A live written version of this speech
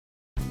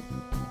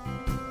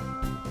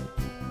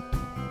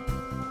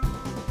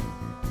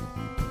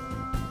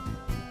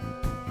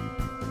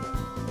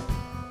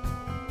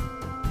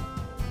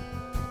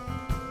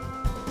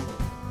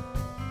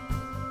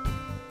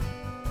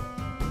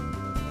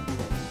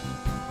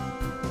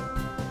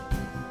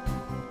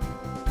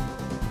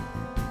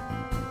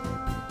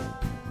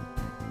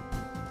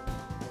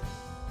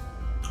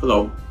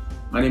Hello,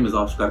 my name is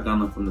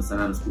Carcano from the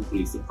Santa Ana School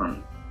Police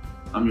Department.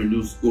 I'm your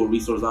new school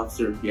resource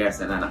officer here at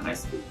Santa Ana High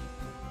School.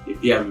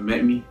 If you haven't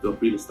met me, feel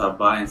free to stop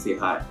by and say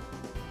hi.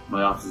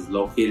 My office is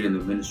located in the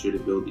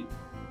administrative building.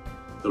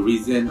 The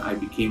reason I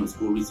became a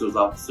school resource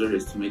officer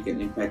is to make an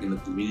impact in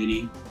the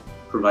community,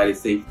 provide a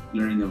safe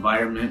learning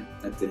environment,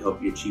 and to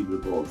help you achieve your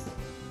goals.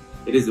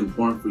 It is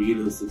important for you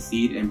to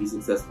succeed and be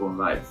successful in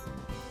life.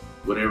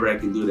 Whatever I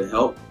can do to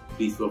help,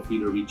 please feel free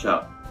to reach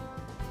out.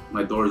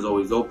 My door is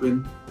always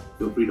open.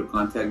 Feel free to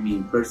contact me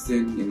in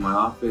person, in my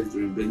office,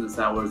 during business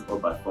hours, or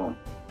by phone.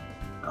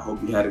 I hope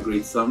you had a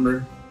great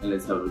summer, and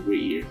let's have a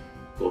great year.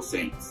 Go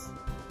Saints!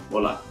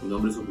 Hola, mi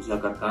nombre es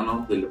Oficial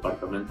Carcano del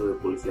Departamento de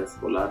Policía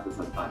Escolar de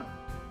Santa Ana.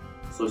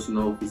 Soy su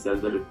nuevo oficial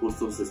de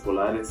recursos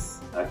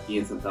escolares aquí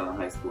en Santa Ana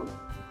High School.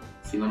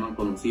 Si no me han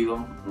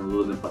conocido, no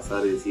duden en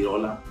pasar y decir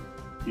hola.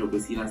 Mi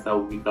oficina está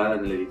ubicada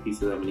en el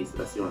edificio de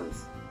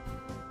administraciones.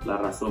 La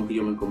razón que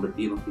yo me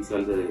convertí en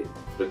oficial de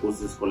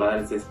recursos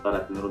escolares es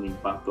para tener un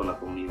impacto en la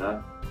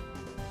comunidad,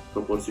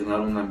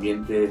 proporcionar un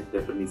ambiente de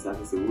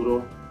aprendizaje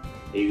seguro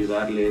y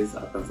ayudarles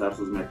a alcanzar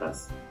sus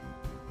metas.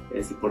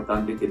 Es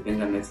importante que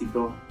tengan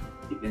éxito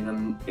y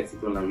tengan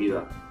éxito en la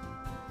vida.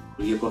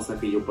 Cualquier cosa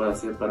que yo pueda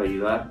hacer para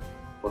ayudar,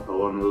 por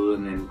favor no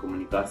duden en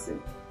comunicarse.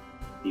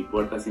 Mi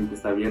puerta siempre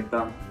está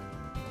abierta.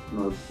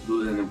 No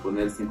duden en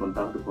ponerse en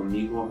contacto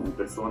conmigo en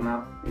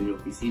persona, en mi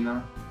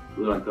oficina,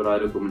 durante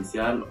horario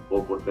comercial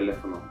o por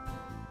teléfono.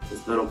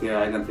 Espero que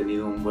hayan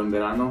tenido un buen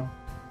verano,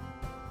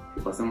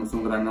 que pasemos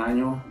un gran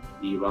año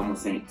y vamos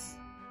Saints.